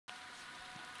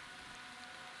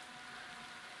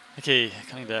Okay,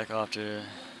 coming back after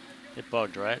it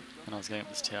bugged, right? When I was going up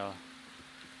this tower.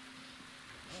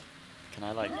 Can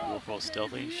I like walk all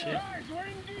stealthy shit?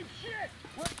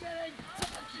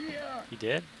 He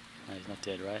dead? No, he's not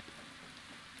dead, right?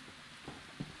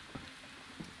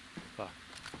 Fuck.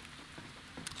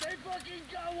 They fucking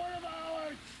got one of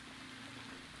ours!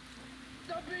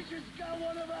 The bitches got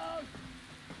one of ours!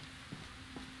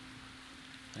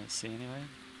 Don't see anyway.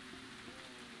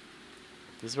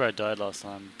 This is where I died last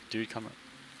time. Dude, come.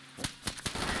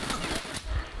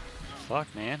 Fuck,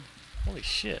 man. Holy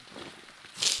shit.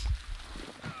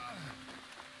 I'm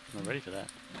not ready for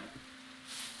that.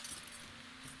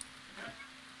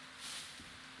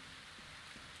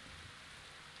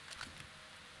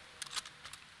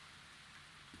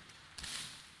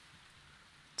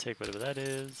 Take whatever that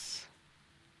is.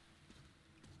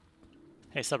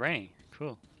 Hey, stop raining.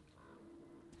 Cool.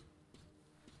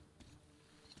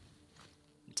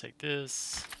 Take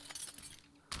this.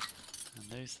 And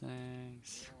those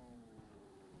things.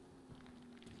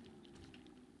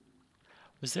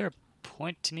 Was there a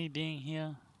point to me being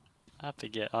here? I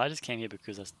forget. Oh, I just came here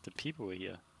because the people were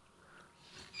here.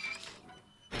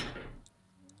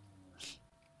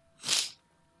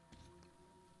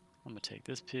 I'm gonna take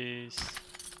this piece.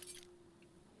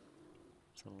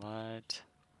 It's a light.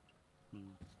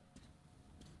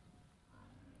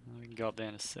 We can go up there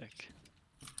in a sec.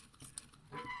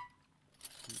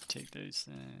 Take those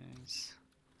things.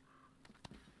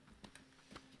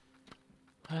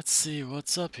 Let's see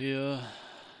what's up here.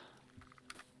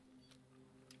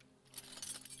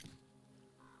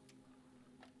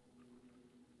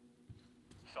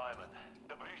 Simon,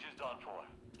 the bridge is done for.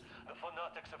 The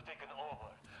fanatics have taken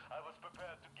over. I was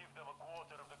prepared to give them a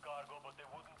quarter of the cargo, but they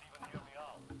wouldn't even hear me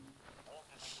out.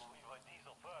 Wanted me to leave my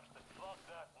diesel first, and fuck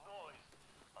that noise.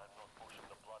 I'm not pushing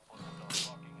the platform with a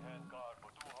fucking handguard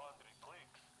for 200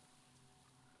 clicks.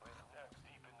 We're neck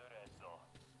deep in the red, though.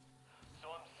 So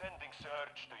I'm sending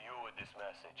Surge to you with this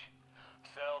message.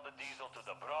 Sell the diesel to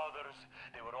the brothers.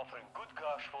 They were offering good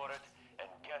cash for it,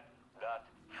 and get that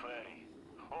ferry.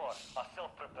 Or a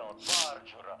self-propelled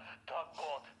barge or a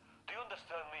tugboat. Do you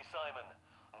understand me, Simon?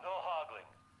 No haggling.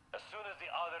 As soon as the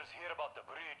others hear about the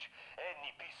bridge,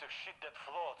 any piece of shit that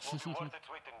floats will be worth its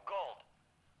weight in gold.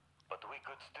 But we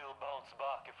could still bounce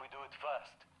back if we do it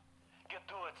fast. Get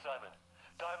to it, Simon.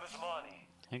 Time is money.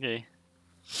 Okay.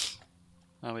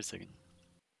 Oh, wait a second.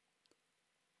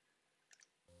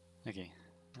 Okay.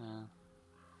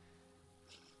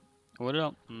 What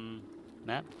up?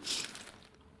 Map?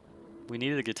 We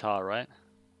needed a guitar, right?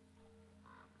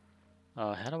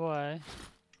 How do I...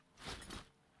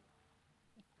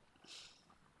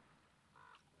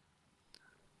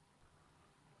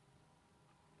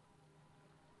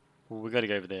 Well, we gotta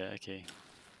go over there, okay.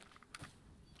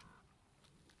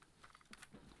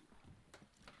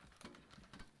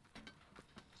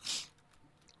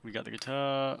 We got the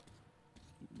guitar.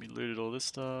 We looted all this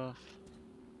stuff.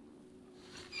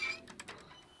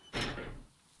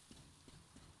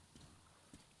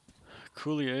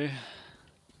 Coolio.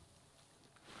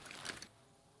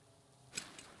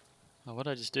 Oh, what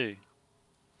did I just do?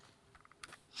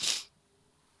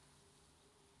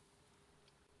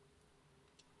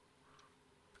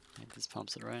 This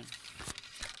pumps it, right?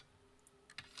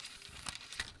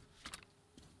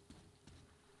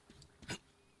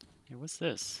 Hey, what's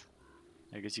this?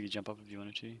 I guess you could jump up if you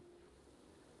wanted to.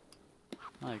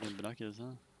 Oh, you get binoculars,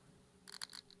 huh?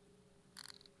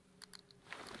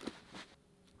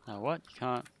 Oh, what? You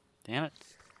can't. Damn it.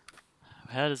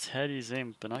 How do you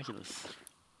zoom binoculars?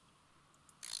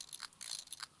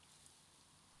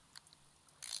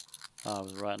 Oh,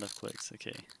 with right and left clicks,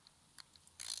 okay.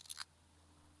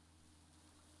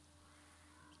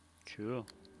 Cool.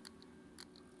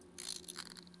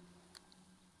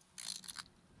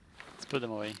 Let's put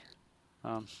them away.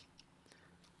 I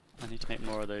need to make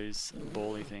more of those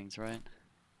bally things, right?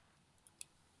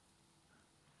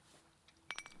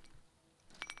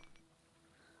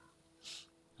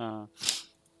 And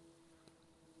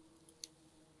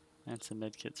some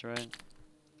medkits, right?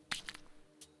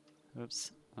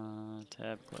 Oops.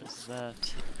 Tab closes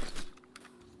that.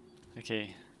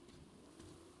 Okay.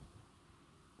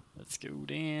 Let's go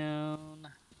down.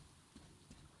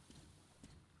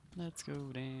 Let's go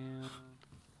down.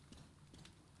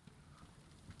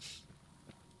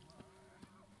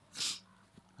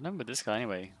 I remember this guy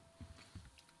anyway.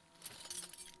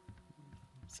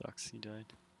 Sucks, he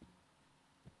died.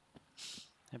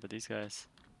 Yeah, but these guys.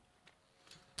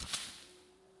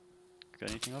 Got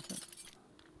anything off it?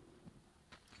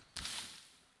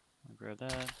 I'll grab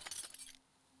that.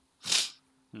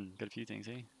 Got a few things,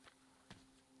 eh?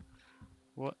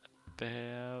 What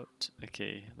about...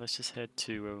 Okay, let's just head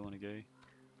to where we want to go.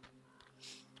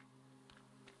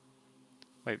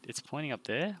 Wait, it's pointing up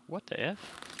there? What the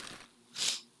F?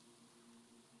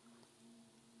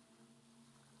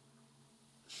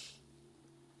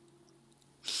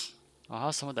 Oh, I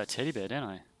have some of that teddy bear, didn't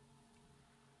I?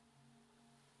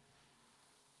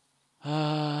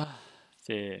 Ah,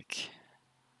 thick.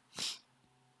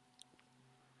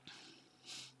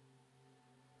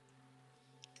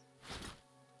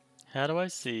 How do I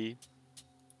see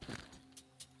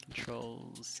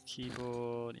controls,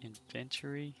 keyboard,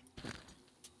 inventory?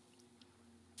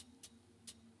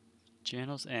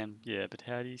 Journals M, yeah, but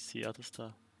how do you see other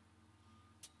stuff?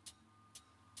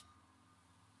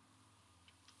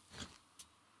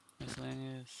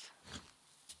 Miscellaneous.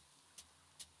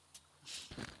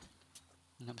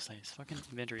 Miscellaneous, fucking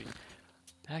inventory.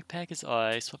 Backpack is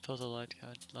I, swap filter, light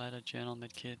card, lighter, journal,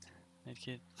 medkit,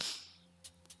 medkit.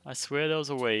 I swear there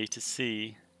was a way to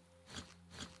see.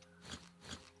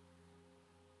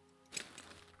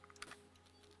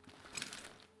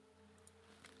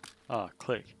 Ah,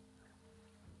 click.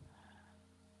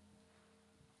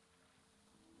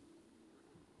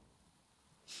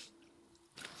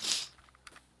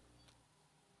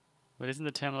 But isn't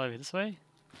the terminal over this way?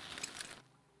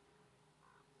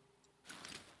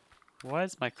 Why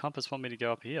does my compass want me to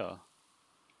go up here?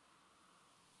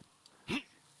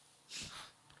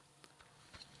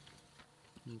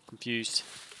 I'm confused.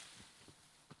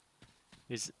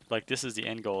 Is like this is the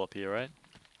end goal up here, right?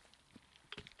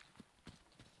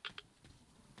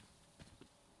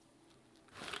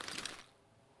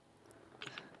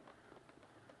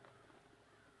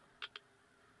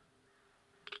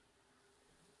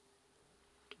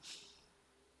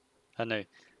 I don't know.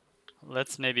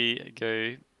 Let's maybe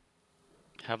go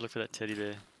have a look for that teddy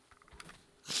bear.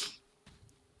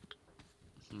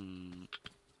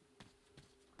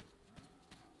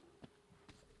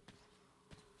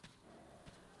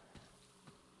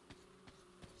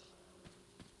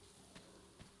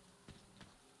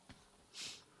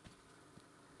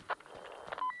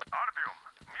 Artyom,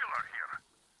 Miller here.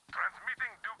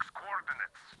 Transmitting Duke's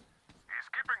coordinates. He's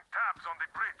keeping tabs on the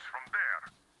bridge from there.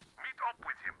 Meet up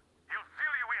with him. He'll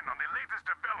fill you in on the latest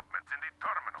developments in the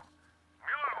terminal.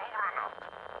 Miller over and out.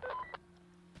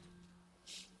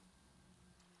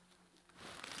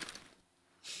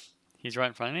 He's right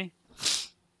in front of me?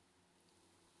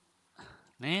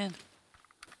 Man.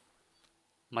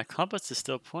 My compass is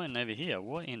still pointing over here.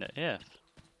 What in the F?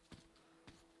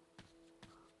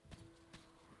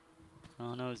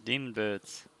 Oh no, it's demon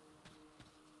birds.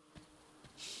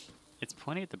 It's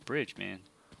pointing at the bridge, man.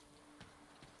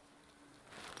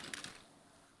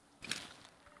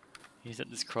 He's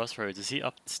at this crossroads. Is he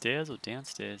upstairs or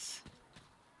downstairs?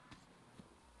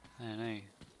 I don't know.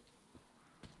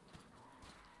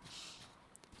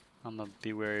 I'm gonna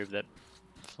be wary of that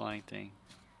flying thing.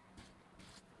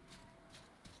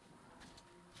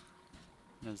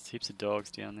 There's heaps of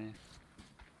dogs down there.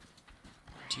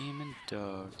 Demon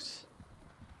dogs.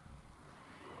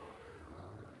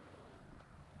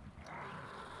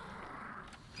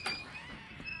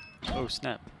 Oh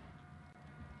snap.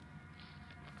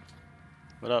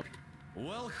 What up?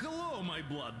 Well, hello, my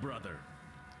blood brother.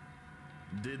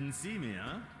 Didn't see me,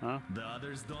 huh? Huh? The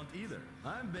others don't either.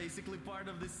 I'm basically part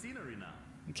of the scenery now.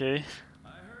 Okay. I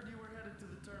heard you were headed to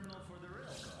the terminal for the rail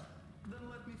car. Then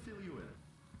let me fill you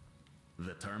in.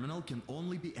 The terminal can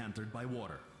only be entered by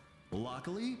water.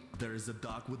 Luckily, there is a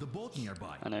dock with a boat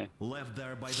nearby. I know. Left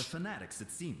there by the fanatics,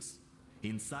 it seems.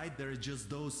 Inside there are just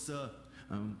those,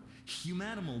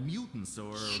 humanimal mutants,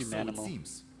 or so it Humanimal.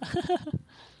 seems.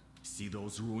 See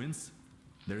those ruins?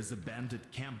 There's a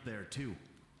bandit camp there too.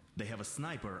 They have a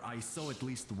sniper. I saw at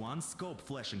least one scope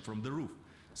flashing from the roof,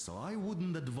 so I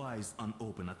wouldn't advise an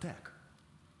open attack.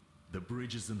 The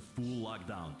bridge is in full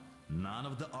lockdown. None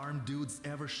of the armed dudes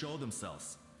ever show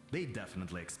themselves. They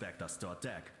definitely expect us to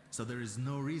attack, so there is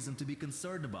no reason to be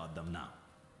concerned about them now.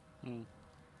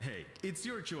 Hey, it's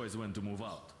your choice when to move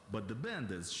out, but the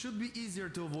bandits should be easier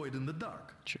to avoid in the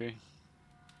dark. True.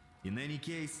 In any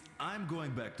case, I'm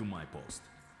going back to my post.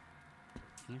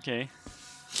 Okay.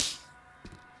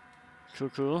 Cool,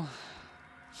 cool.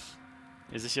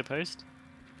 Is this your post?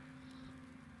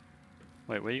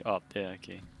 Wait, where are you? Oh, up there,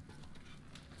 okay.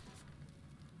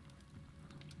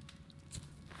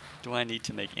 Do I need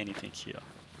to make anything here?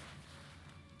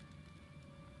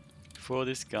 For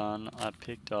this gun, I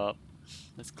picked up...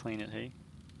 Let's clean it, hey?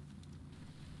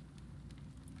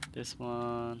 This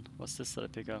one... What's this that I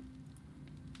pick up?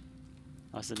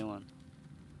 Oh, it's a new one.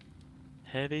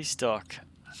 Heavy stock.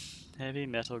 Heavy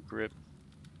metal grip.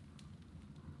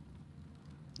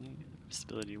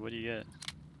 Stability, what do you get?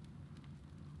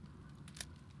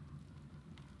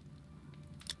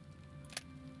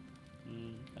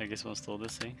 I guess we'll install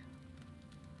this thing.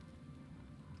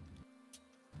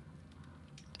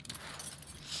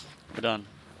 We're done.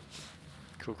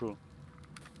 Cool, cool.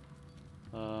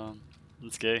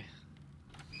 Let's go. Good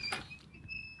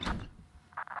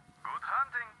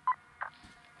hunting.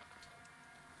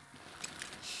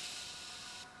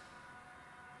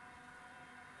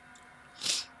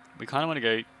 We kind of want to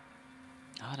go.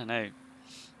 I don't know.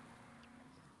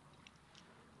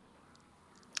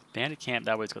 Bandit camp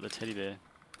that way's got the teddy bear,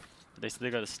 but they still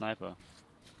got the sniper.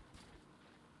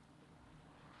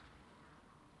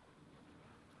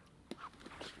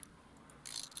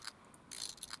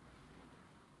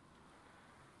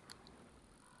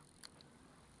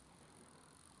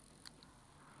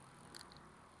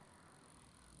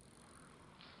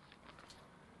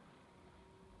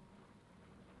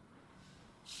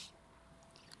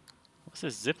 What's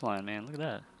this zip line, man? Look at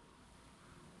that.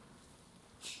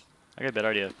 I got a better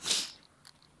idea.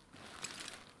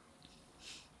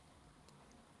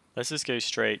 Let's just go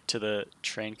straight to the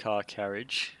train car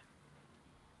carriage.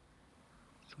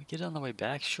 Can we get it on the way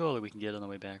back? Surely we can get it on the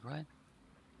way back, right?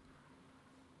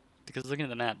 Because looking at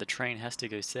the map, the train has to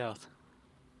go south.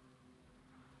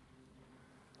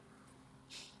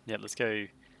 Yeah, let's go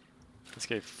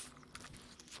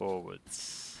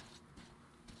forwards.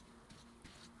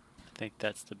 I think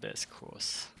that's the best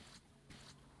course.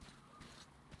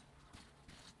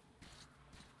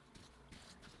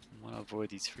 I want to avoid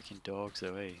these freaking dogs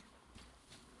though, eh?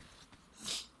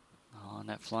 Oh, and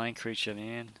that flying creature,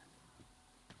 man.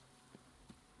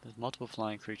 There's multiple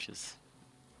flying creatures.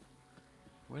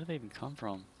 Where do they even come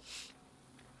from?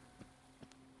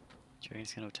 Do you reckon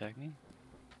it's going to attack me?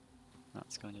 No,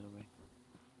 it's going the other way.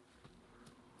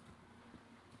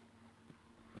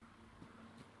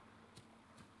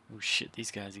 Oh shit,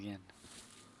 these guys again.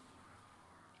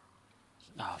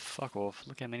 Ah, oh, fuck off.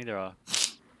 Look how many there are.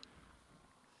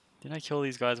 Didn't I kill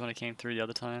these guys when I came through the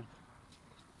other time?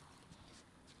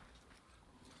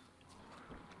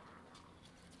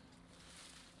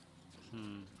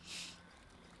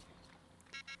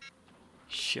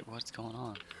 Shit, what's going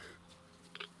on?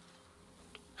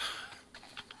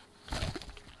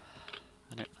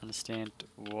 I don't understand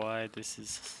why this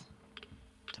is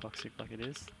toxic like it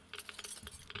is.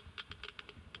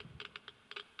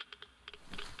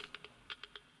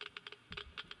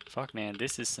 Fuck man,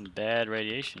 this is some bad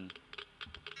radiation.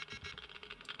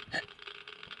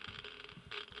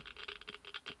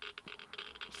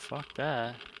 Fuck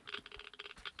that.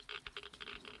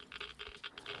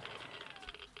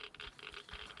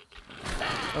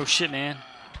 Oh shit, man.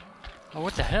 Oh,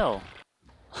 what the hell?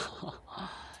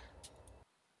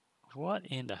 What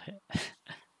in the heck?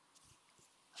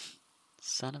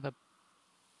 Son of a...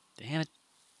 Damn it.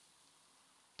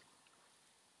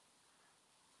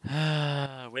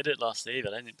 Where did it last leave? I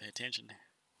didn't pay attention.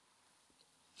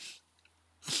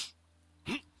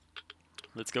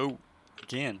 Let's go.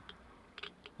 Again.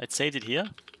 It saved it here?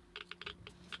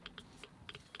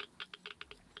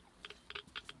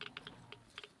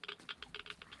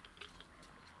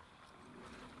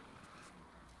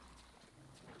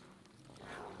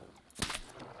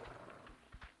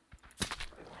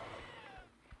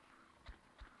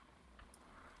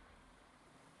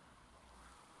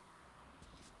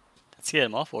 That scared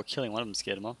him off, or killing one of them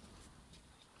scared him off.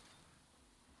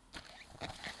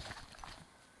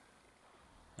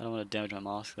 I don't want to damage my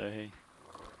mask though, hey.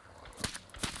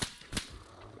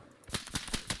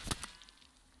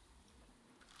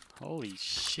 Holy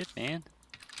shit, man.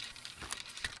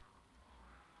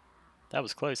 That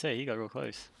was close, hey, he got real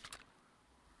close.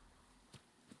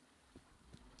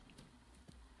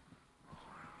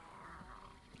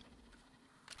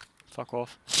 Fuck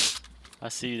off. I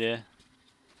see you there.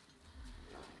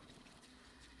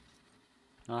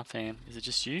 Ah, fam. Is it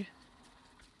just you?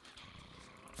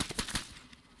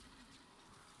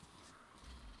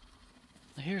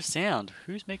 I hear a sound.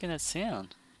 Who's making that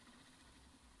sound?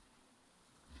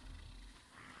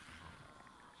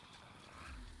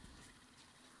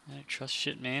 I don't trust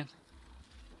shit, man.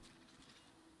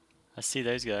 I see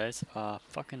those guys. Ah,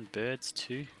 fucking birds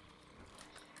too.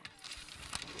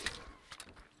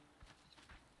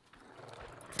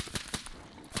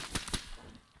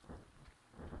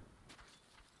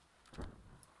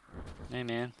 Hey,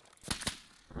 man.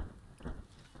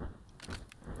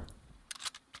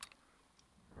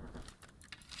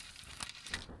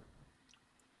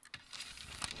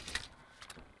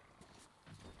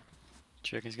 Do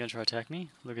you reckon he's gonna try to attack me?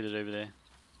 Look at it over there.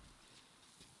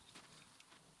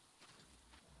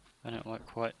 I don't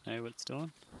quite know what it's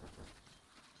doing.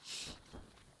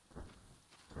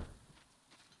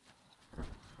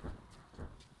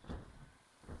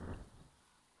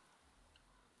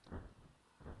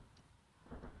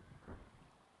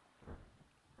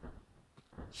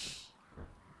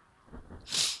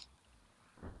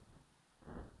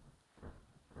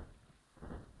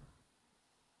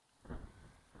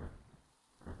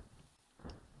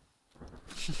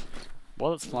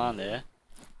 while it's flying there,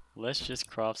 let's just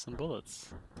craft some bullets.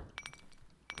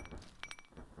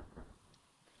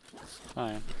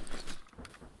 I am.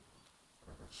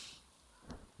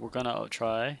 We're gonna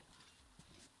try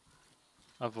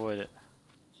avoid it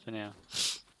for now.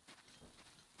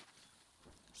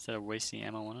 Instead of wasting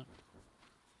ammo on it.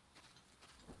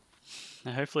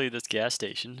 Now hopefully this gas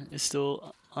station is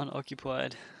still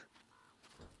unoccupied.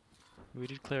 We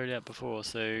did clear it out before,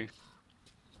 so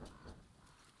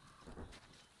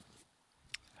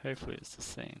hopefully it's the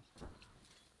same.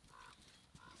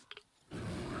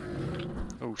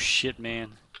 Oh shit,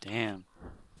 man. Damn.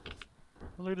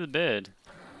 Oh, look at the bed.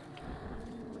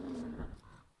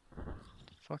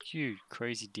 Fuck you,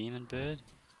 crazy demon bird.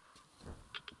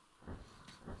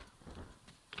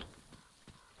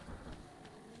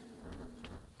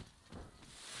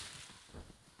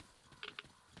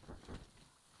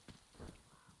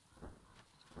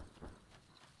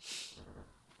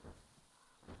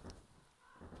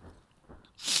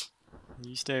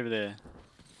 You stay over there.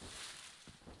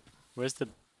 Where's the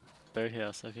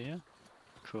boathouse? Over here?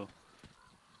 Cool.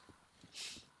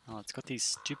 Oh, it's got these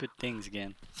stupid things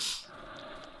again.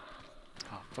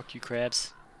 Oh, fuck you,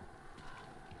 crabs.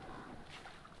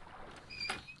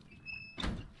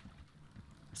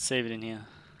 Save it in here.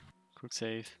 Quick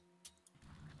save.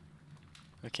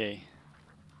 Okay.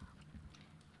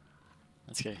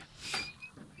 Let's go.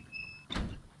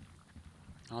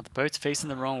 Oh, the boat's facing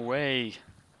the wrong way.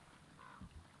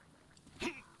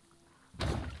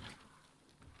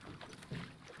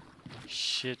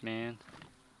 Shit, man.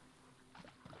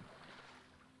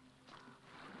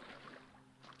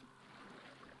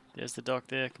 There's the dock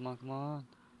there. Come on, come on.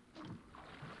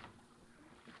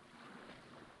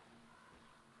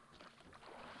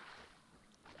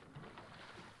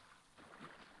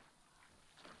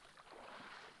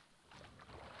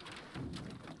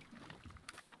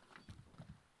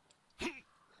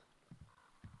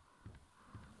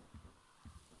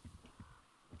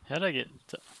 How did I get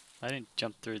I didn't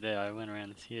jump through there, I went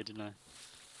around here, didn't I?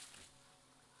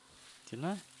 Didn't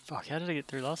I? Fuck, how did I get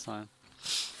through last time?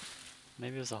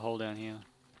 Maybe there's a hole down here.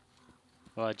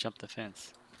 Oh, I jumped the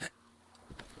fence.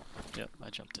 Yep, I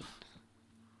jumped it.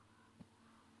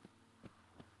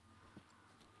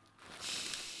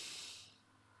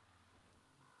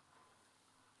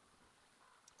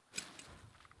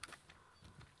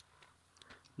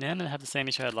 Now I'm gonna have the same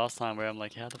issue I had last time where I'm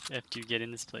like, how the F do you get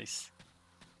in this place?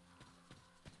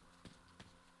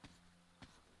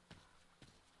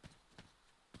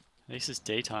 At least it's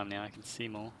daytime now, I can see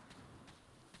more.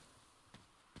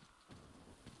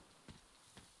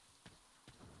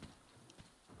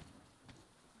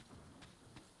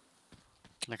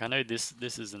 Like I know this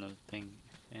isn't a thing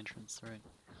entrance, right?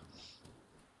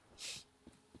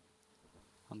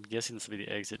 I'm guessing this will be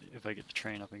the exit if I get the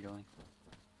train up and going.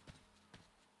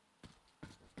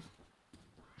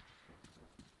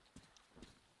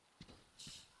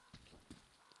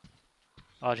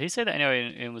 Oh, did he say that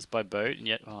anyway it was by boat and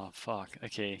yet oh fuck,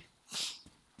 okay.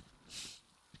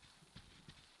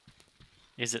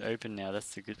 Is it open now?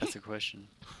 That's a question.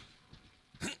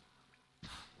 Let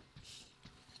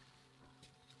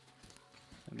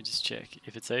me just check.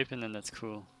 If it's open, then that's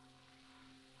cool.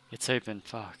 It's open,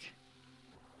 fuck.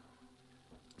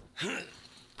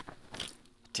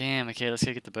 Damn, okay, let's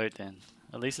go get the boat then.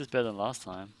 At least it's better than last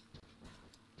time.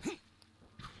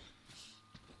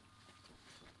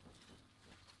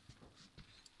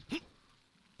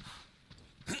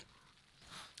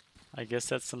 I guess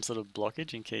that's some sort of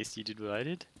blockage in case you did what I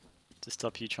did. To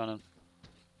stop you trying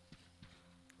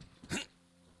to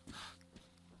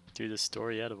do the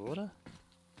story out of order.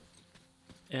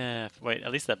 Yeah, wait,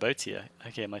 at least that boat's here.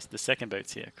 Okay, the second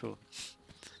boat's here, cool.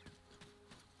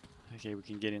 Okay, we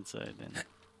can get inside then.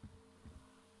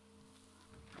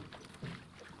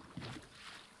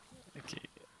 Okay,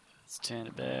 let's turn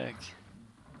it back.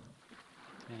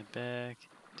 Turn it back,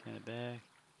 turn it back.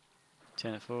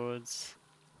 Turn it forwards.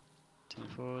 Turn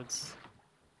it forwards.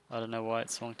 I don't know why it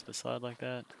swung to the side like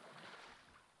that.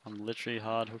 I'm literally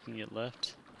hard hooking it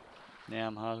left. Now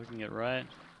I'm hard hooking it right.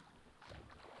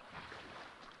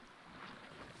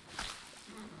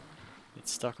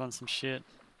 It's stuck on some shit.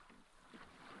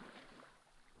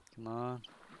 Come on.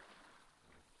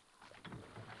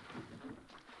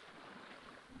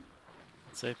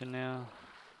 It's open now.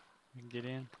 We can get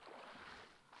in.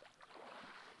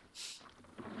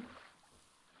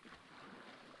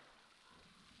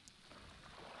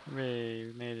 Hooray,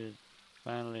 we made it.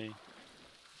 Finally.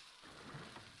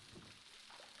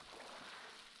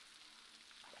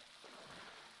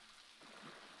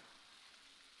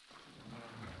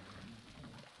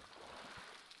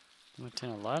 I'm gonna turn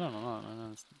a light on or not? I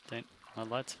don't. My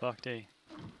light's fucked, eh?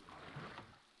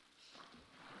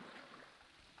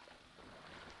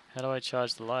 How do I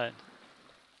charge the light?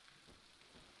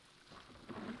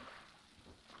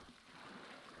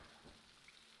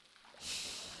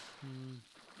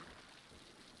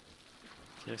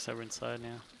 Okay, so we're inside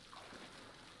now.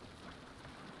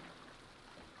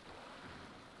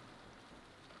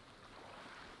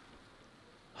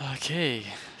 Okay,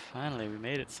 finally we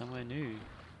made it somewhere new.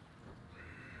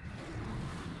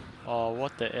 Oh,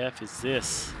 what the F is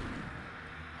this?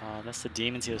 Oh, that's the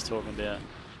demons he was talking about.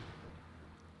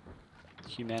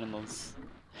 Humanimals.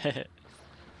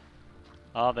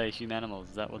 Are they humanimals?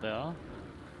 Is that what they are?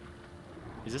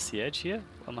 Is this the edge here?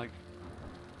 Oh my...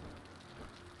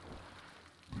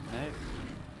 No.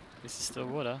 This is still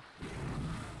water.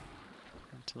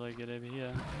 Until I get over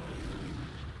here.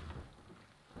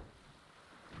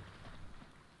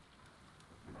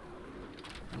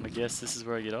 I guess this is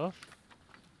where I get off.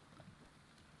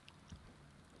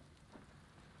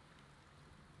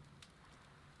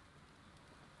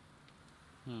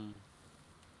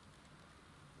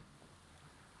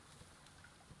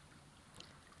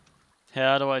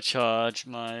 How do I charge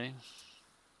my...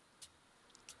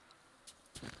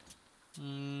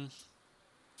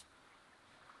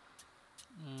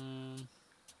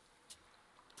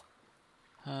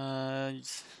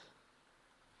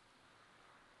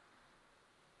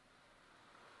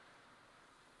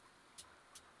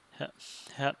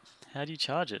 How, how do you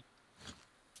charge it?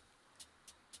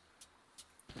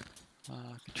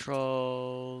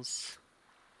 Controls,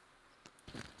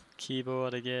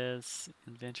 keyboard, I guess,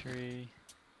 inventory,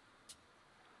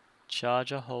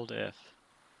 charger, hold F.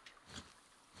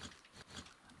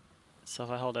 So if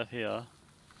I hold F here,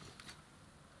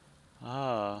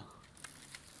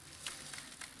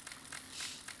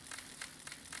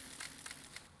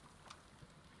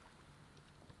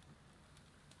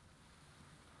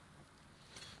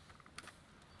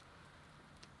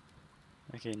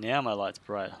 okay, now my light's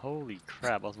bright. Holy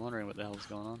crap, I was wondering what the hell was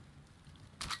going on.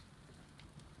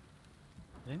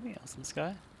 Anything else in the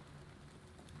sky?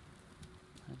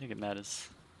 I don't think it matters.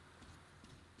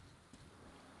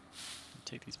 I'll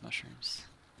take these mushrooms.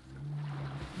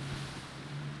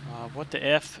 What the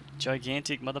F?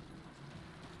 Gigantic mother...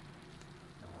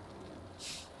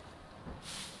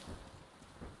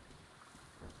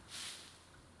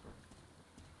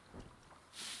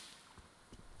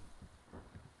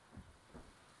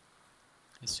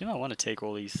 I assume I want to take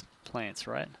all these plants,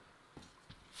 right?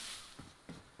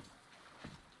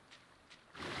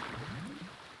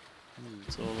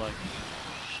 It's all like...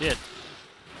 Shit!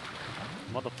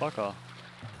 Motherfucker.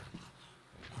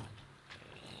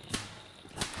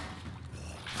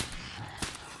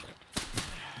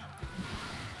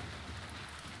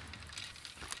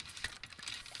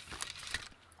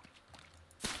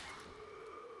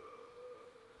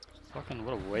 Fucking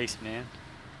what a waste, man.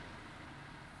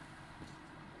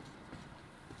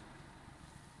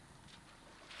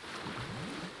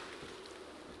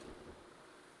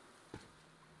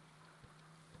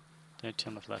 Don't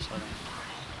turn my flashlight on.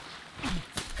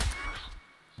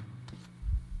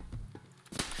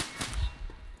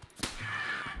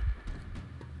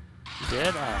 You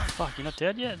dead? Ah, fuck, you're not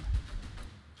dead yet?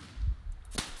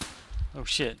 Oh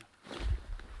shit.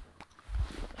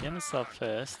 Get myself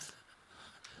first.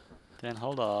 Then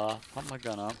hold off, pump my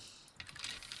gun up.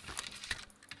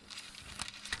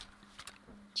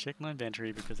 Check my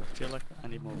inventory because I feel like I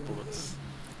need more bullets.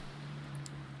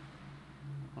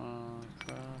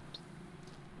 Craft.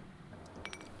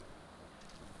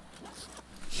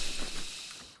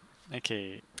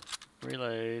 Okay,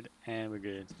 reload, and we're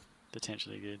good.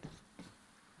 Potentially good.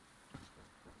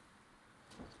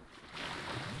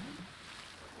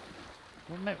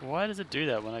 Why does it do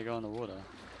that when I go in the water?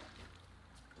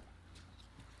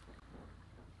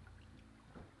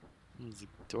 There's a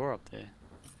door up there.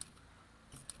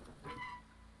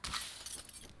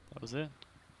 That was it?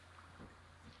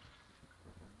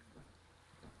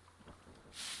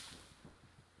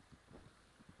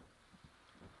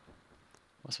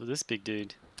 What's with this big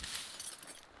dude?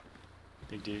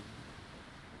 Big dude.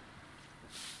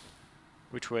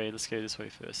 Which way? Let's go this way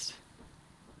first.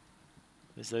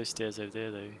 There's those stairs over there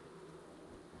though.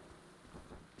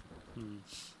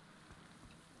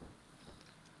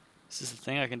 Is this the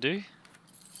thing I can do?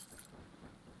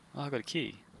 Oh, I got a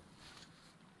key.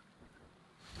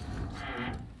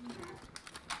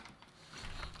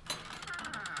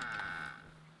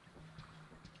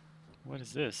 What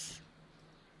is this?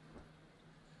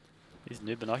 These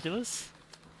new binoculars?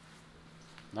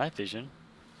 Night vision?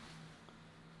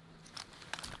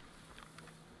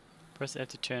 Press F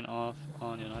to turn off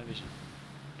on your night vision.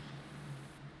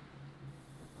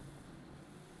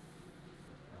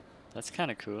 That's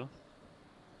kind of cool.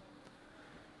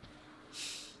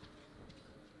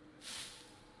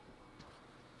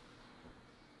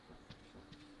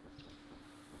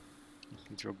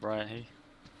 It's real bright, hey.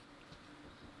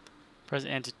 Press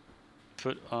N to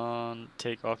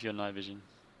take off your night vision.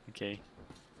 Okay.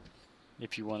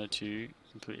 If you wanted to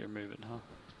completely remove it, huh?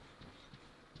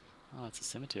 Oh, it's a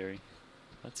cemetery.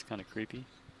 That's kind of creepy.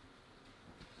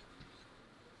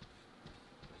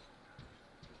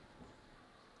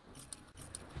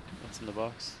 What's in the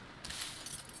box?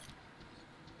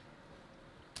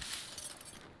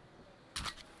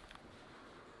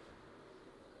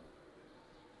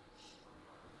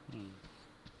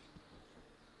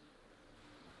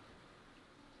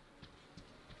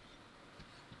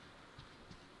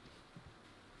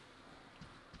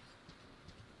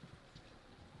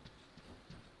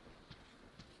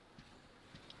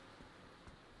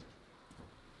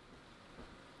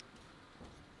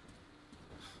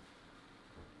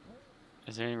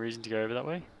 Is there any reason to go over that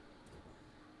way?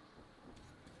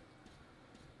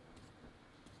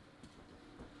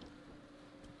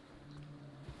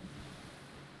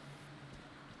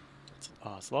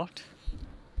 Oh, it's locked?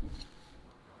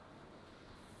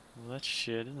 Well, that's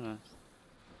shit, isn't it?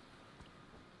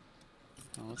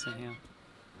 Oh, what's in here?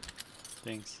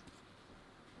 Things.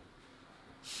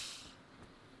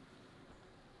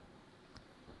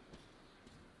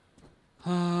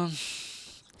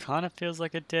 Kind of feels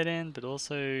like a dead end, but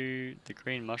also the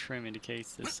green mushroom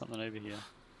indicates there's something over here.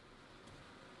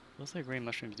 Also green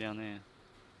mushrooms down there.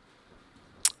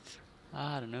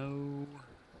 I don't know.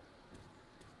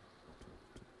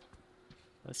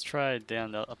 Let's try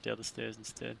down up the other stairs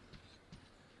instead.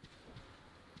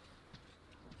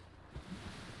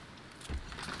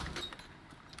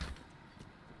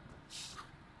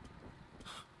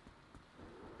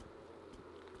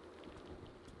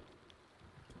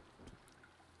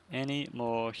 Any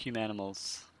more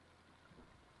humanimals?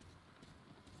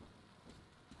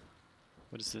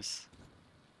 What is this?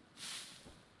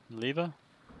 Lever?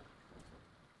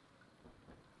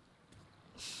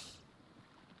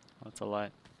 Oh, it's a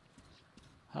light.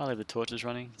 I'll leave the torches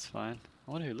running, it's fine.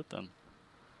 I wonder who lit them.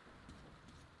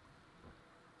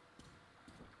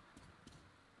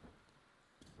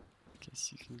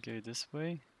 Guess you can go this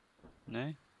way? No?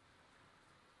 I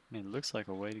mean, it looks like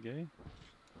a way to go.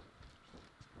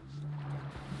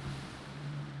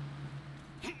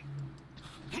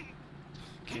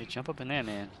 Okay, jump up in there,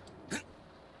 man.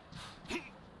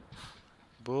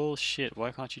 Bullshit,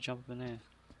 why can't you jump up in there?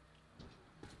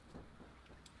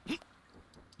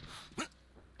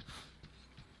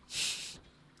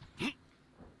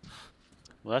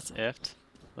 Well, that's effed.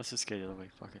 Let's just go the other way,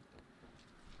 fuck it.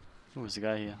 Ooh, there's a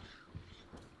guy here.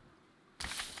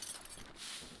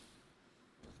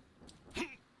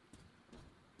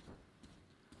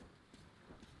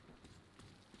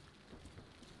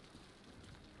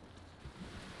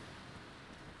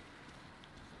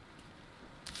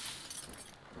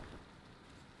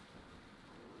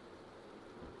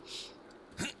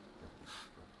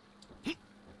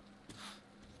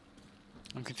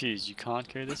 I'm confused, you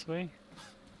can't go this way?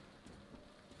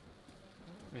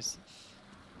 Where's...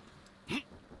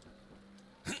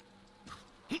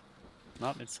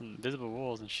 Nope, it's some invisible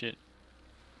walls and shit.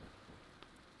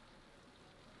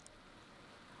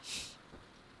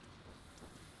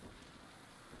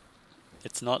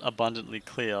 It's not abundantly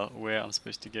clear where I'm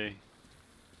supposed to go.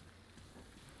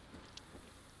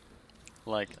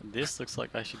 Like, this looks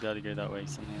like I should be able to go that way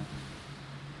somehow.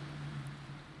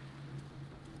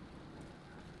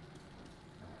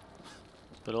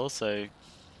 But also...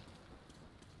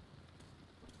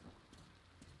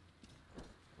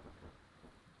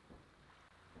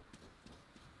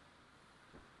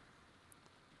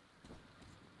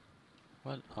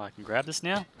 What? Oh, I can grab this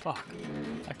now? Fuck.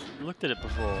 I looked at it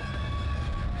before.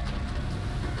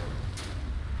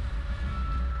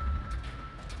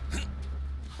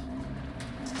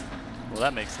 Well,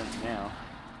 that makes sense now.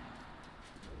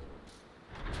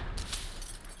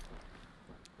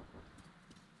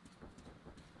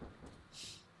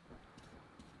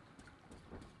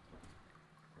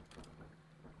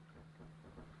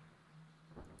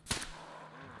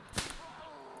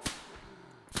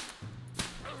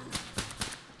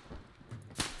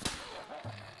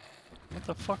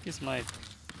 What the fuck is my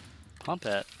pump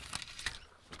at?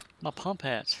 My pump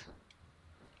at.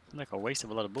 Like a waste of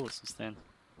a lot of bullets just then.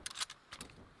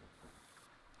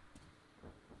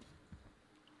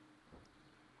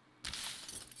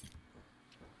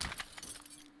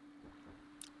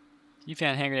 You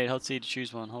found hand grenade, hold C to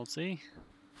choose one. Hold C.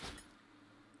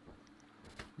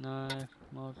 Knife,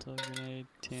 Molotov grenade,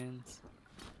 tins.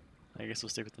 I guess we'll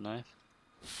stick with the knife.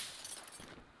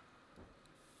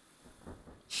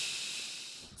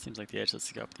 Seems like the edge.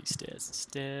 Let's go up these stairs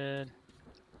instead.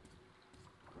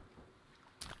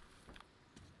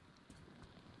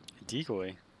 A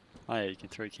decoy. Oh yeah, you can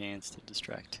throw cans to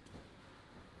distract.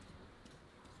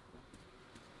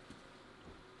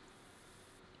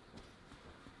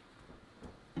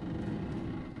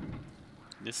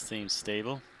 This seems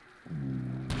stable.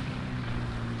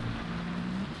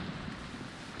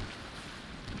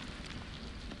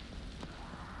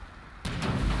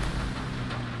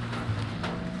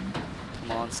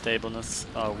 Come on, stableness.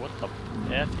 Oh, what the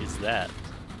F is that?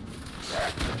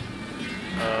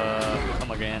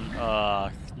 Come again. Nah,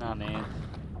 man.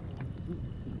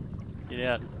 Get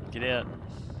out. Get out.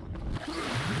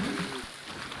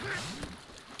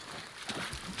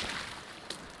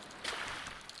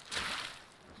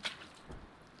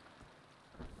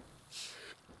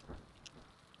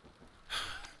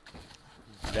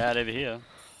 Bad over here.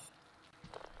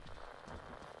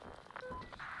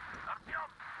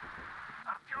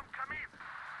 Artyom, come in.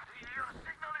 Your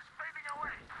signal is fading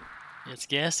away. It's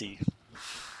gassy. There's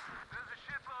a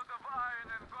shitload of iron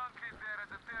and concrete there at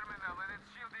the terminal, and it's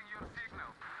shielding your signal.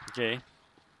 Okay.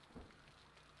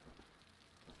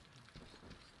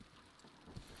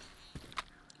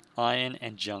 Iron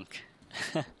and junk.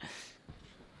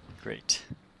 Great.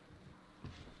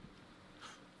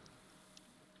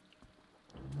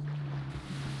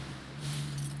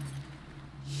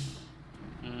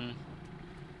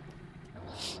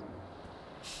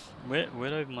 Where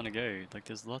do I even want to go? Like,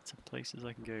 there's lots of places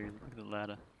I can go. Look at the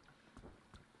ladder.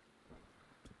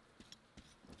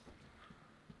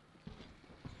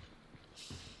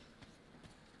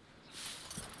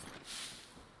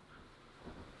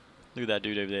 Look at that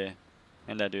dude over there.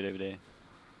 And that dude over there.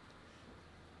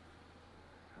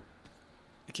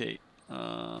 Okay.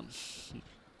 Well,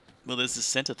 there's this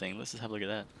center thing. Let's just have a look at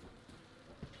that.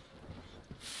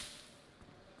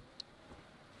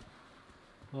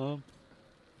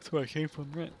 That's where I came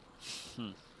from, right?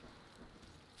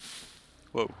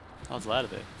 Whoa, that was loud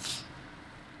of it.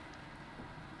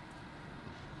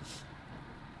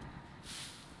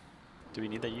 Do we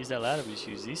need to use that ladder? We just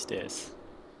use these stairs.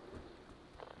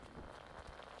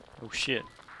 Oh shit.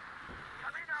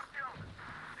 Come in, Artyom.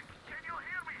 Can you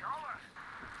hear me? Over.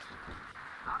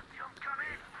 Artyom, come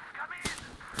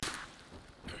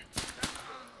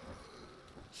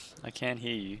in. I can't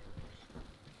hear you.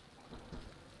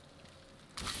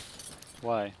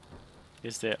 Why?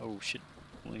 Is there? Oh shit!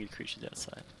 Winged creatures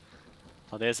outside.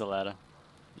 Oh, there's a ladder.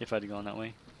 If I'd gone that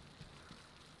way.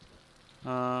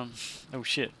 Oh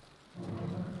shit!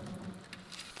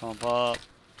 Pump up.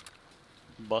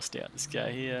 Bust out this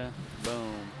guy here.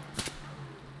 Boom.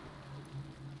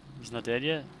 He's not dead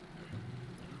yet.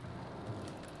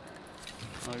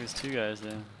 Oh, there's two guys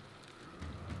there.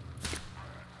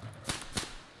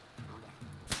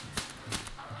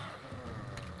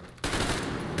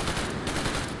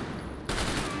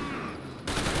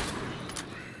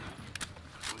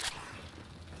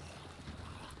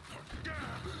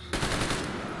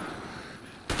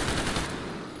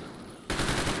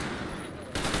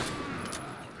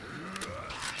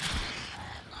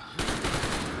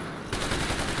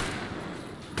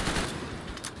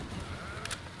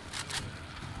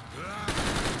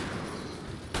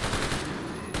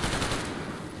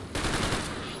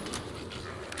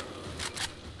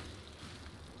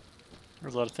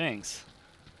 There's a lot of things.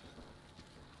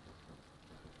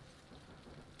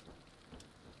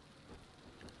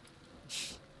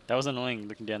 That was annoying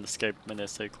looking down the scope when they're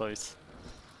so close.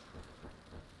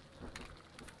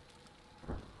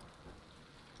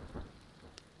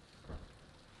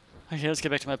 Okay, let's get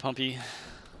back to my pumpy.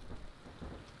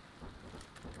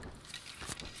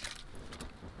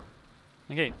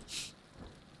 Okay.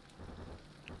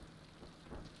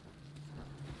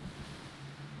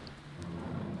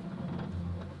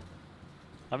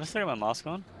 I've still got my mask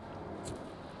on.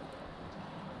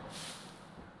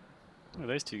 Look at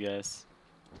those two guys.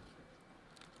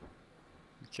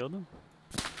 You killed them?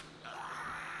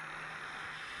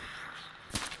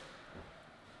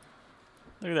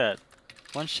 Look at that.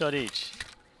 One shot each.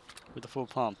 With the full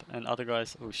pump. And other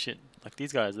guys, oh shit. Like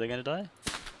these guys, are they gonna die?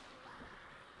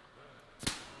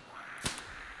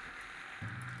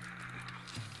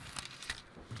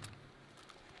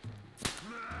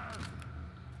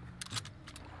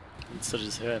 It sort of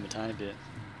just hurt him a tiny bit.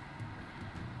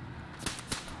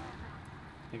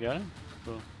 You got him?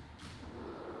 Cool.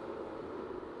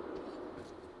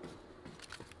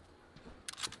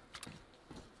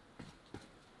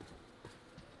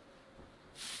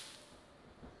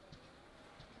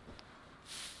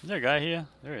 Is there a guy here?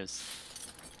 There is.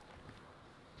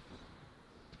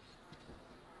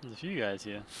 There's a few guys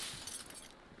here.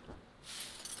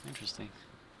 Interesting.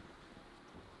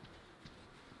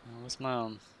 What's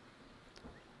my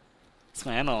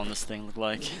ammo on this thing look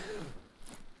like?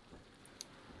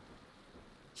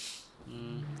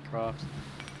 Craft.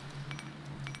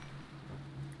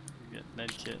 Get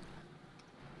med kit.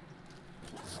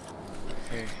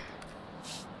 Okay.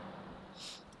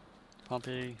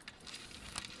 Pumpy.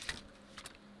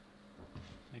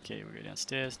 Okay, we go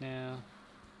downstairs now.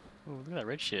 Oh, look at that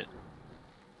red shit.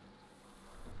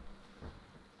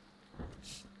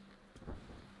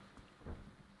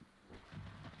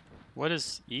 What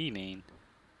does E mean?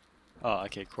 Oh,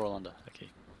 okay, crawl under. Okay.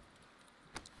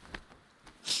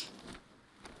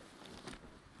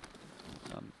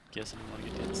 I'm guessing I want to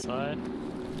get to the side.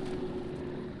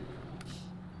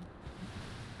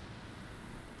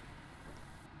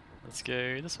 Let's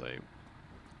go this way.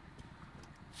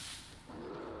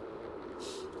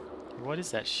 What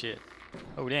is that shit?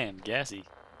 Oh damn, gassy. The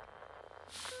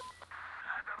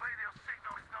radio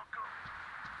signal is no good.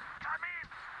 Come in!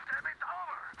 Damn it,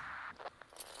 over!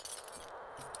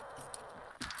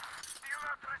 Still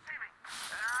not receiving.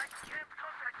 I can't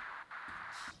contact you.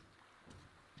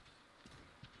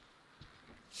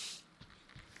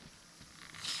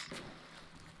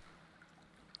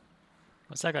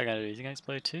 What's that guy gonna do? Is he gonna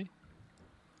explode too?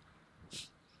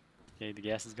 Okay, the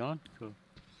gas is gone. Cool.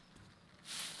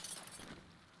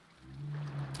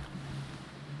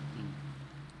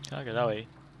 Can't go that way.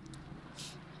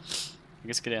 I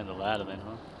guess go down the ladder then,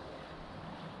 huh?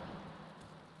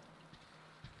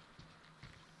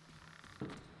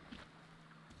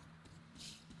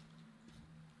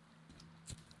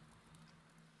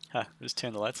 Ha, just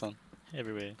turn the lights on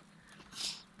everywhere.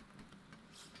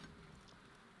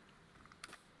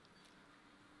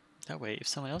 That way, if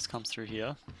someone else comes through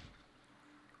here,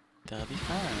 they'll be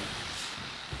fine.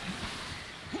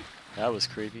 That was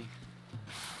creepy.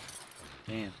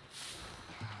 Damn.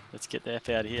 Let's get the F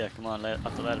out of here. Come on,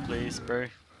 up the ladder, please, bro.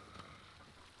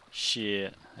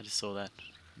 Shit, I just saw that.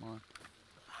 Come on.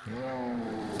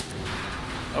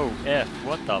 Oh, F,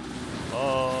 what the?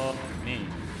 Oh, me.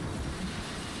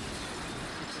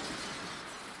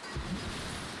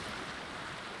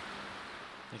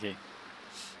 Okay.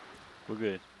 We're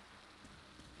good.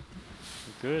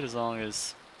 We're good as long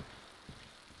as...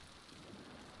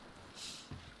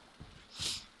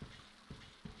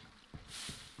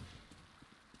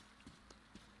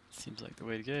 Seems like the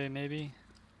way to go, maybe.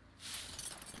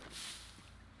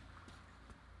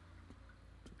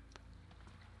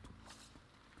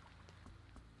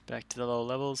 Back to the lower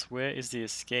levels. Where is the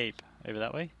escape? Over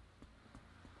that way?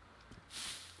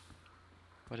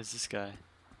 What is this guy?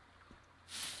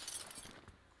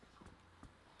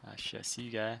 Ah shit, I see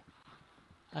you, guy.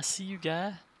 I see you,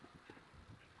 guy.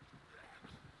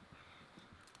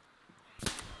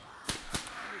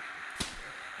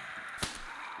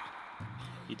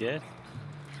 You dead?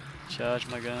 Charge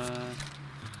my gun.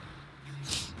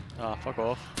 Ah, fuck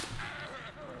off.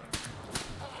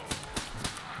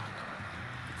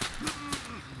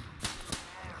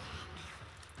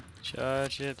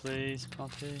 Charge it, please,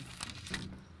 Pompey.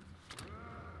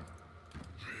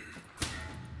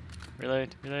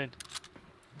 Reload, reload.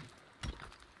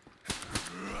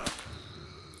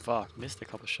 Fuck, missed a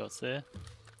couple shots there.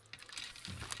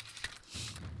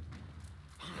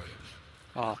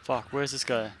 Oh fuck, where's this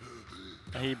guy?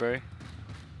 Hey bro.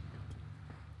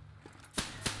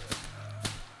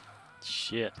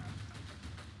 Shit.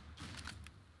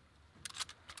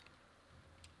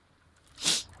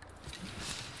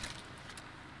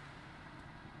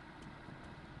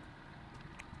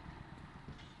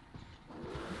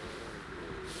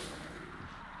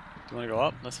 Do you wanna go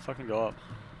up? Let's fucking go up.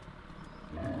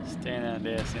 Staying out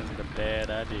there seems like a bad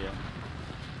idea.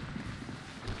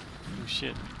 Oh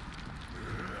shit.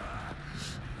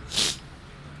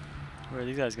 Where are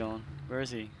these guys going? Where is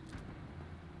he?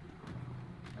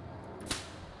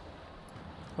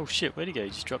 Oh shit, where'd he go? He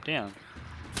just dropped down.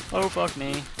 Oh fuck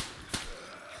me.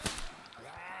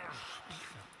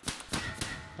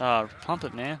 Ah, pump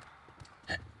it, man.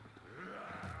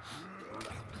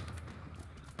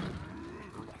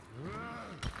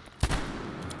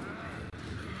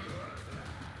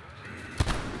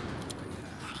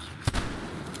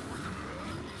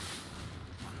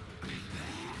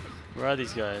 Where are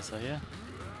these guys? Oh yeah?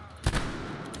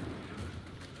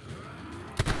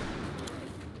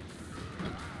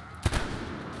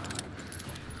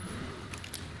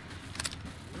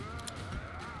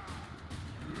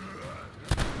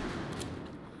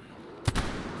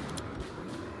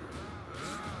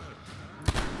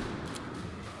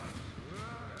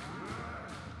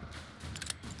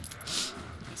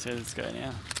 Let's hit this guy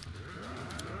now.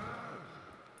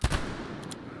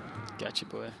 Gotcha,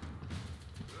 boy.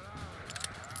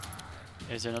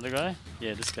 Is there another guy?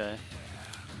 Yeah, this guy.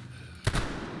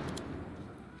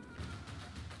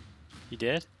 He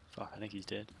dead? Fuck, I think he's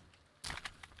dead.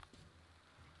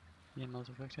 Yeah,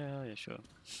 multi-projectile, yeah, sure.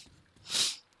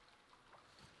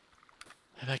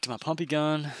 Back to my pumpy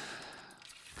gun.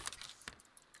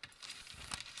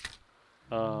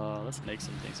 Let's make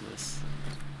some things with this.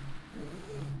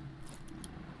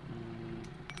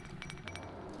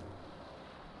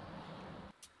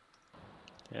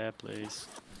 Yeah, please.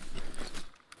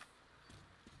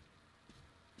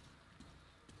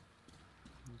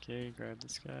 Okay, grab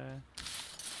this guy.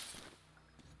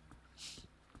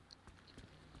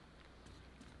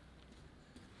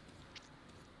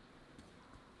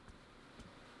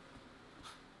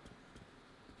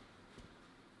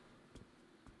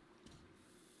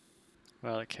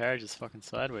 Wow, that carriage is fucking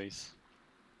sideways.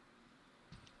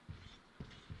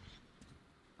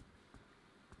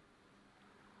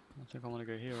 I think I want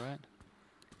to go here, right?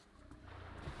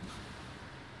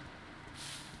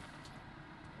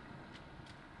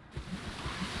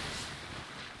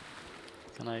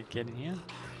 Can I get in here?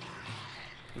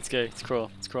 Let's go. Let's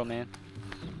crawl. Let's crawl, man.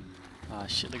 Ah,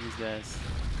 shit, look at these guys.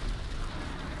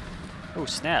 Oh,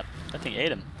 snap. That thing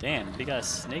ate him. Damn, big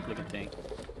ass snake looking thing.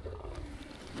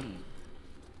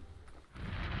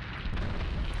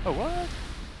 Oh, what?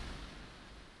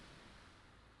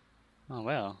 Oh,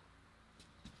 wow.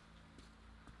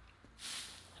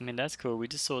 I mean, that's cool. We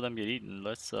just saw them get eaten.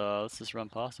 Let's just run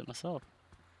past it myself.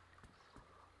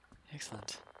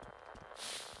 Excellent.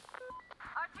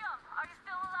 Artyom, are you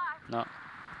still alive? No.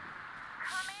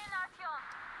 Come in, Artyom.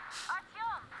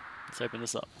 Artyom! Let's open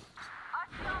this up.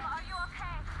 Artyom, are you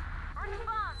okay?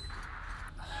 Respond.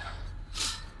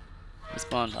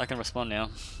 Respond. I can respond now.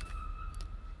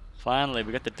 Finally,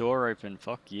 we got the door open.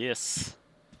 Fuck yes.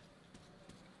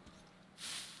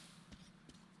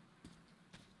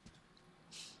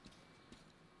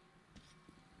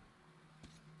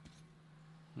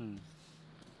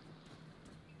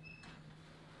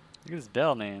 Look at this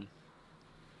bell, man.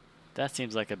 That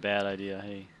seems like a bad idea,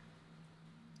 hey.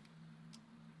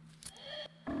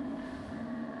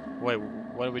 Wait,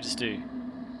 what did we just do?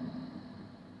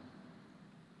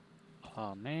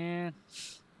 Oh, man.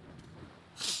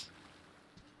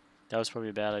 That was probably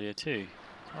a bad idea, too.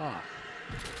 Oh.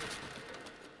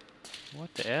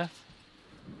 What the F?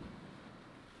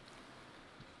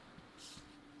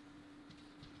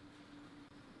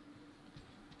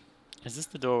 Is this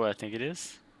the doorway I think it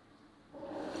is?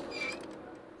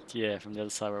 Yeah, from the other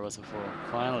side where I was before.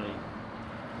 Finally.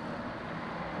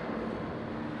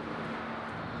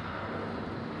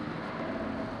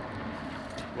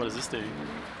 What does this do?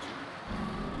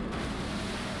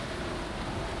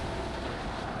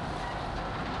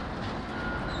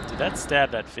 Did that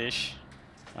stab that fish?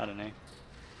 I don't know.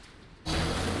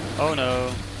 Oh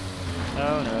no.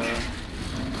 Oh no.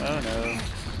 Oh no.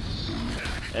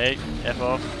 Hey, F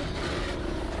off.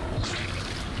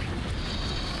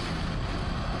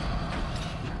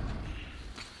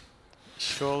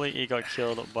 Surely he got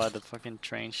killed by the fucking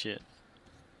train shit.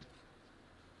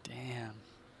 Damn.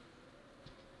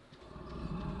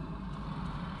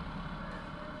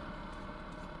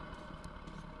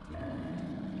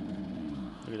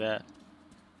 Look at that.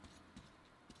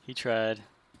 He tried.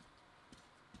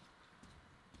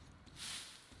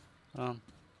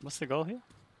 What's the goal here?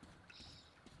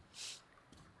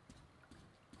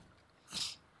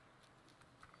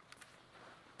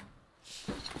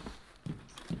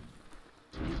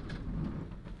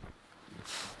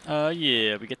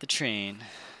 Yeah, we get the train.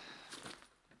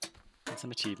 That's some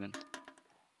achievement.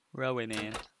 Railway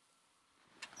man.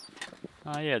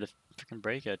 Oh yeah, the freaking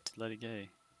breakout. Let it go.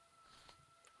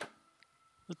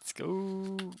 Let's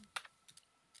go.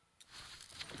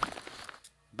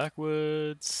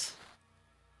 Backwards.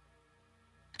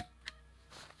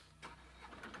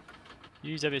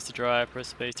 Use WS to drive. Press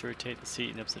space to rotate the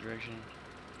seat in the opposite direction.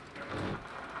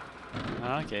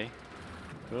 Oh, okay.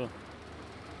 Cool.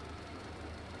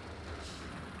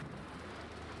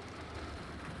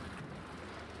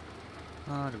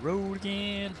 On the road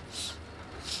again.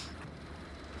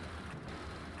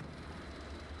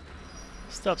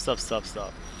 Stop, stop, stop,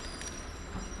 stop.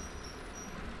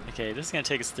 Okay, this is gonna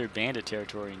take us through bandit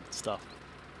territory and stuff.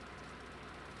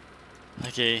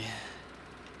 Okay.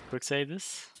 Quick save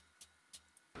this.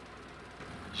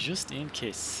 Just in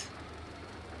case.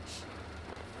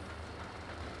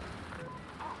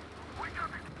 We got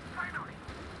it! Finally!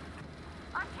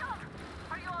 Artyom,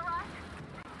 are you alright?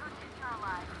 Good that you're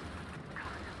alive.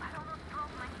 God, I almost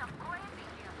drove myself crazy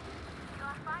here. You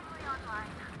are finally online.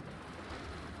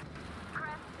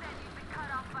 Crest said you've been cut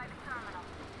off by the terminal.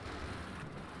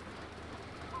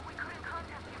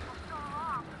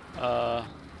 I'm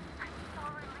so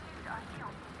relieved,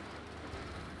 Artyom.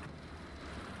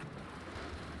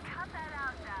 Cut that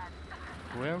out, Dad.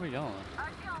 Where are we going?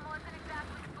 Artyom wasn't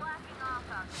exactly slacking off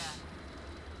out there.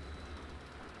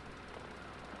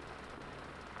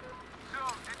 So,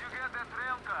 did you get that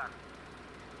rail car?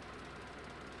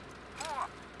 Oh,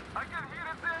 I can hear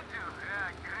its engine.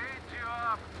 Yeah, great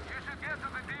job. You should get to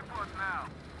the depot now.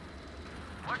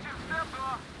 Watch your step,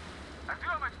 though.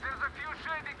 Artyomich, there's a few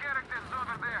shady characters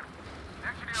over there.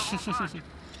 Actually, a whole bunch.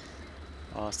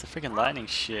 Oh, it's the freaking lightning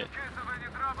shit. In case of any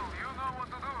trouble, you know what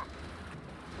to do.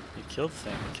 You killed the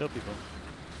thing. Kill people.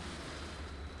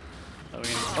 Oh, we're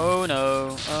gonna... Oh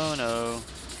no. Oh no.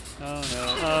 Oh no.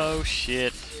 Oh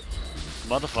shit.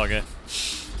 Motherfucker.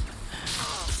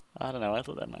 I don't know. I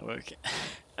thought that might work.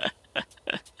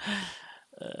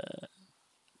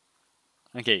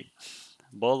 Okay.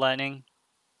 Ball lightning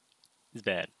is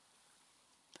bad.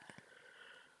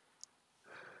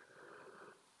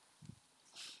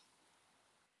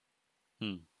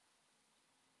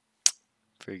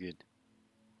 Very good.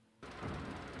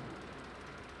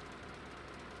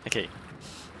 Okay.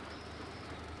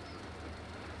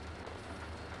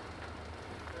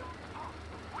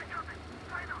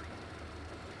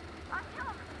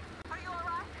 Artyom, are you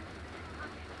alright?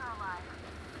 Good you're alive.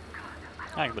 God,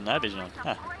 I can put night vision on. I'm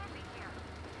Huh. crazy here.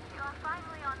 You are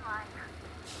finally online.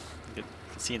 You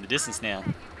can see in the distance now. Said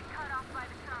you'd be cut off by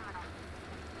the terminal.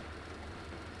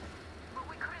 But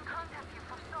we couldn't contact you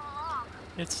for so long.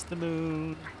 It's the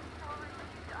moon. I'm so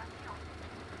relieved, Artyom.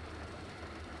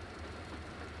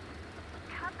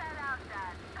 Cut that out,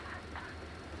 Dad.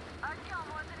 Artyom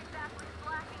wasn't exactly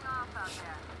slacking off out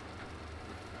there.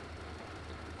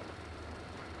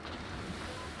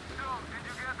 So, did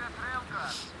you get that rail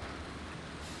car?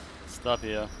 Stop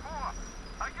here. Oh,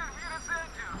 I can hear its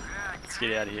engine. Yeah, Let's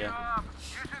get out of here. job.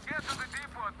 You should get to the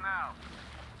depot now.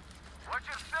 Watch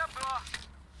your step, though.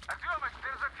 Artyomich,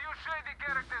 there's a few shady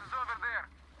characters over there.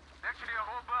 Actually, a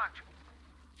whole bunch.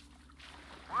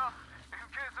 Well, in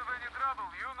case of any trouble,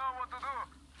 you know what to do.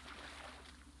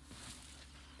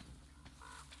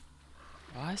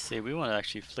 Oh, I see. We want to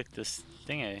actually flick this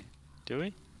thingy. Do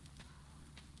we?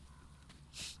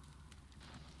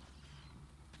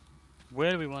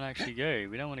 Where do we want to actually go?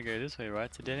 We don't want to go this way, right?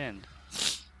 It's a dead end.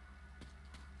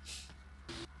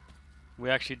 We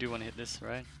actually do want to hit this,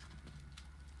 right?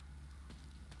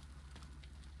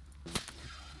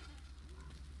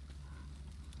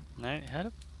 No? How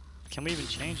do... Can we even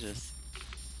change this?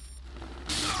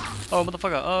 Oh,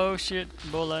 motherfucker! Oh, shit!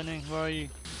 Ball lightning, where are you?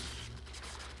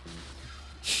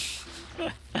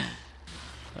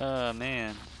 Oh,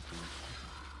 man.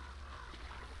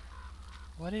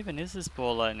 What even is this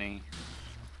ball lightning?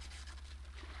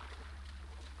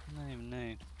 I don't even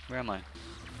know. Where am I?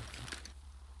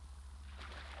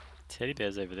 Teddy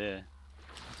bear's over there.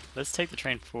 Let's take the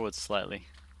train forward slightly,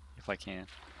 if I can.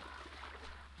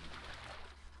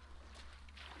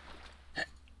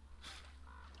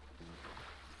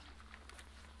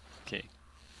 Okay.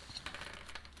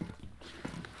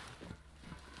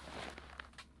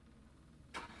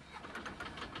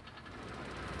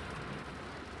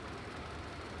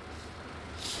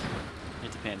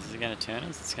 It depends. Is it going to turn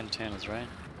us? It's going to turn us, right?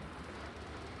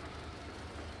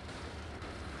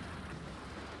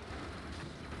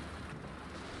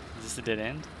 Is this a dead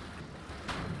end?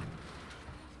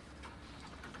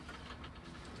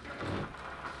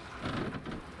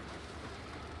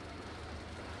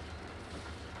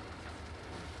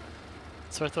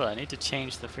 So I thought I need to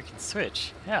change the freaking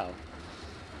switch. How?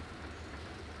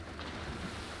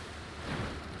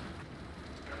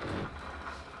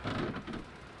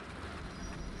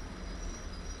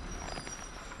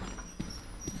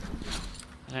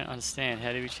 I don't understand.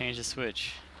 How do we change the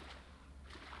switch?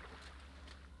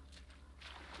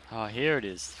 Oh, here it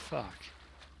is. Fuck.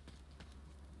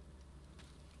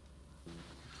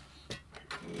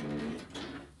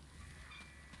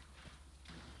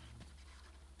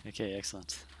 Okay,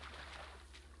 excellent.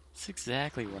 That's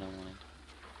exactly what I wanted.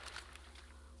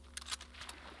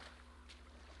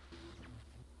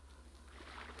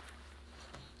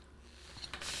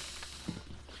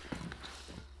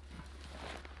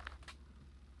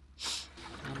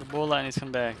 And the ball lightning's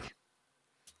come back.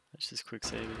 Let's just quick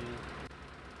save it here.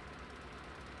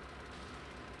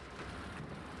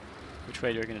 Which way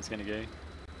do you reckon it's gonna go?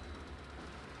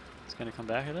 It's gonna come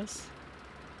back at us?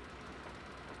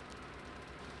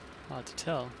 Hard to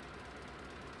tell.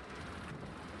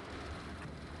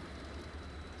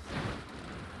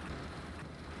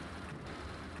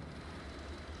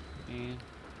 And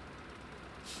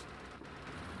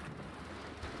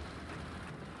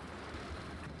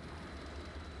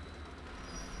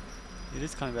It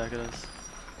is coming back at us.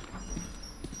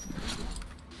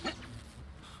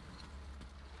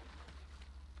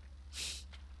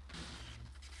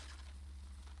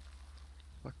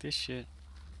 Fuck this shit.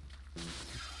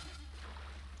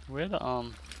 Where the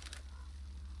Can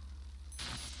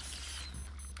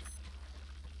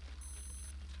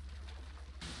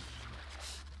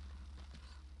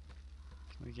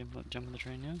we jump on the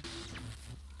train now?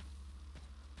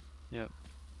 Yep.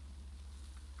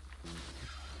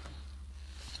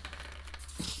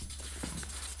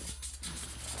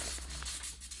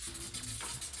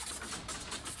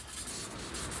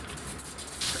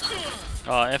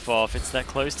 Oh, F off, it's that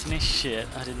close to me? Shit,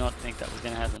 I did not think that was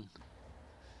gonna happen.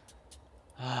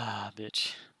 Ah,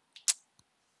 bitch.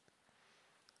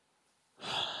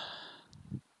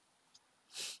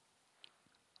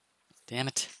 Damn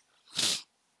it.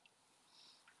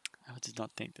 I did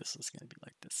not think this was gonna be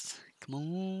like this. Come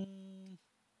on.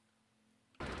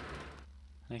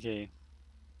 Okay.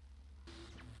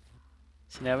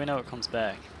 So now we know it comes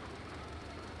back.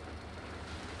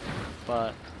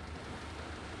 But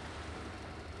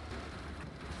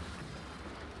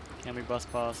can we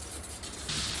bust past?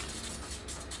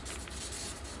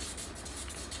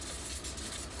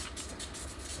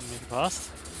 Can we make it past?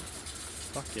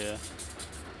 Fuck yeah.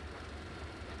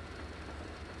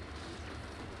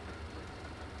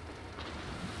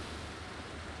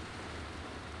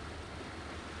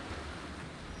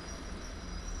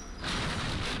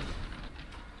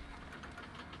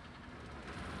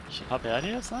 Should hop out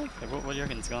here or something? Like, what do you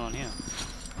reckon is going on here?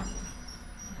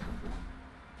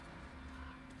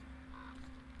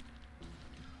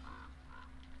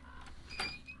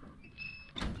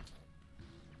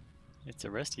 It's a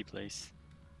resty place.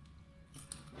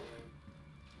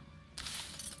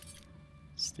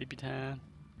 Sleepy time.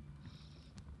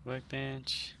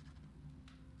 Workbench.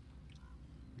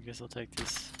 I guess I'll take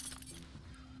this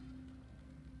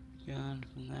gun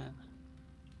from that.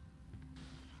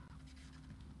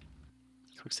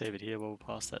 Quick save it here while we're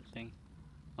past that thing.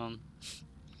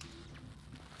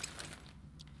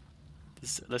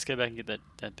 Let's go back and get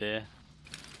that bear.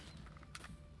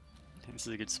 I think this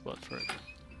is a good spot for it.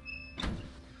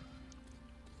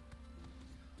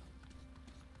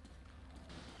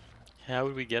 How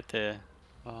would we get there?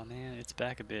 Oh man, it's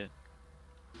back a bit.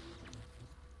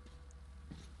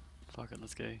 Fuck it,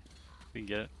 let's go. We can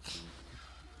get it.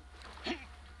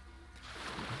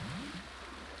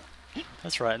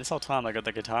 That's right, this whole time I got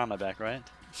the guitar on my back, right?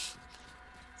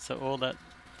 So all that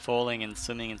falling and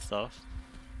swimming and stuff,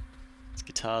 this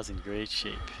guitar's in great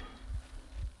shape.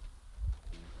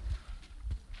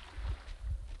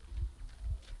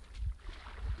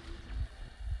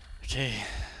 Okay.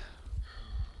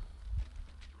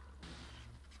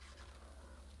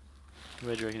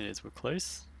 Where do you reckon it is? We're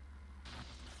close?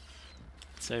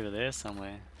 It's over there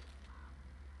somewhere.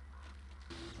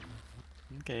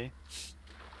 Okay.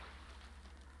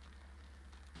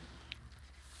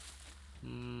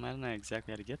 I don't know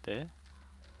exactly how to get there.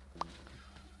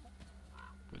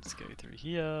 We'll just go through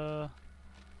here.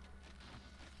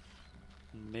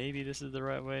 Maybe this is the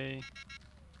right way.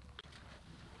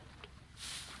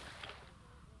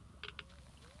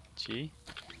 Gee.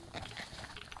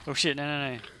 Oh shit, no.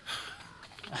 I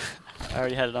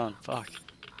already had it on. Fuck.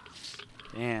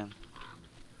 Damn.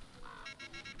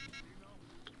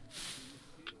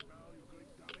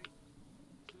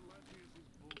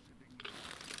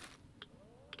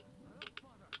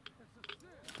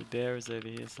 The bear is over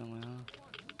here somewhere,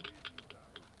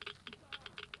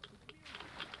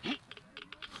 huh?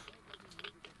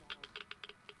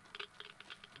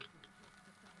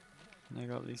 Can I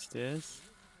go up these stairs?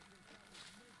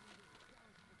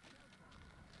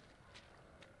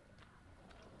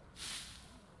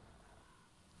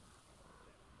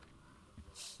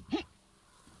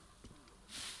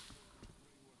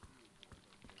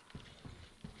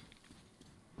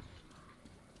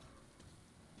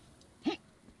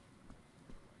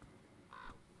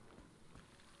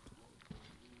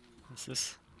 What's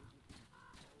this?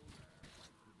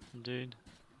 Dude.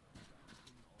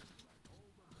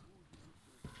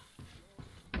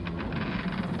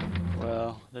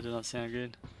 Well, that did not sound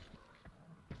good.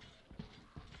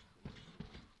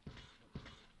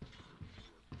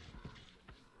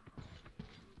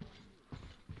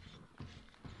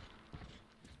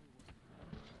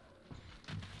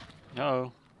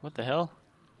 Uh-oh. What the hell?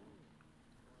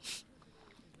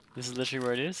 This is literally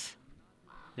where it is?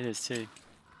 It is too.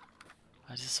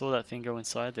 I just saw that thing go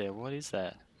inside there. What is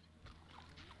that?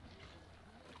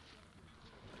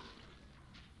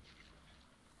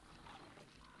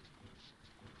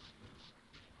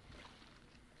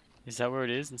 Is that where it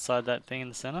is? Inside that thing in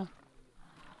the center?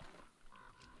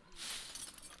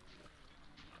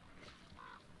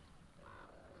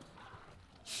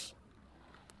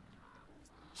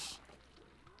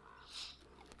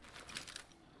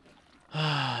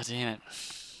 Ah, damn it.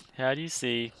 How do you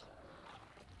see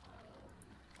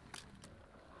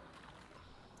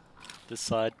the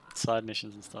side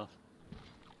missions and stuff?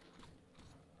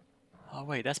 Oh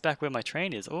wait, that's back where my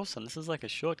train is. Awesome. This is like a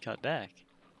shortcut back.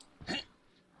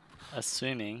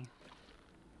 Assuming.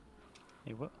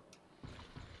 Hey, what?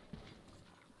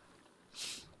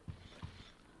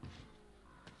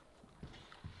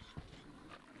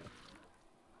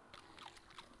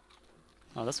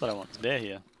 Oh, that's what I want. It's bear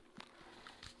here.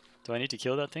 Do I need to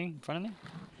kill that thing in front of me?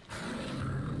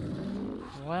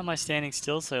 Why am I standing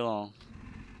still so long?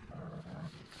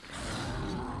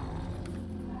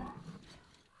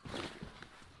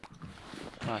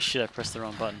 Oh shit, I pressed the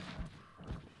wrong button.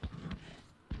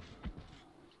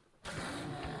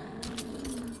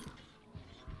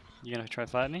 You gonna try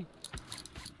to fight me?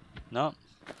 No.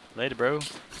 Later, bro.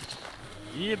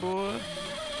 Yeah, boy.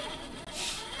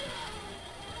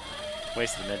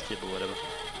 Wasted a medkit, but whatever.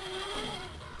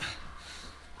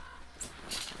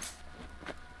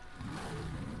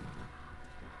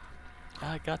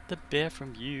 I got the bear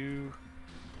from you,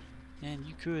 and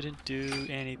you couldn't do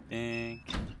anything.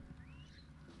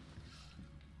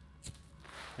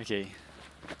 Okay.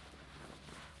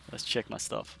 Let's check my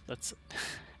stuff. Let's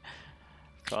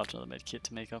craft another medkit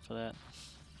to make up for that.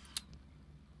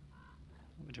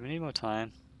 Do we need more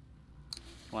time?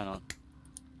 Why not?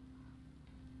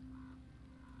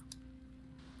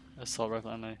 Assault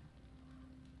rifle ammo.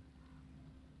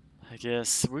 I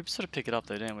guess we sort of pick it up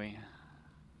though, don't we?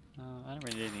 No, I don't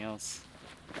really need anything else.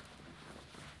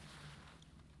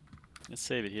 Let's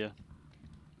save it here.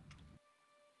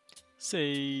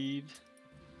 Save.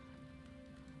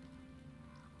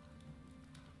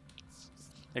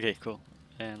 Okay, cool.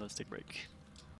 And let's take a break.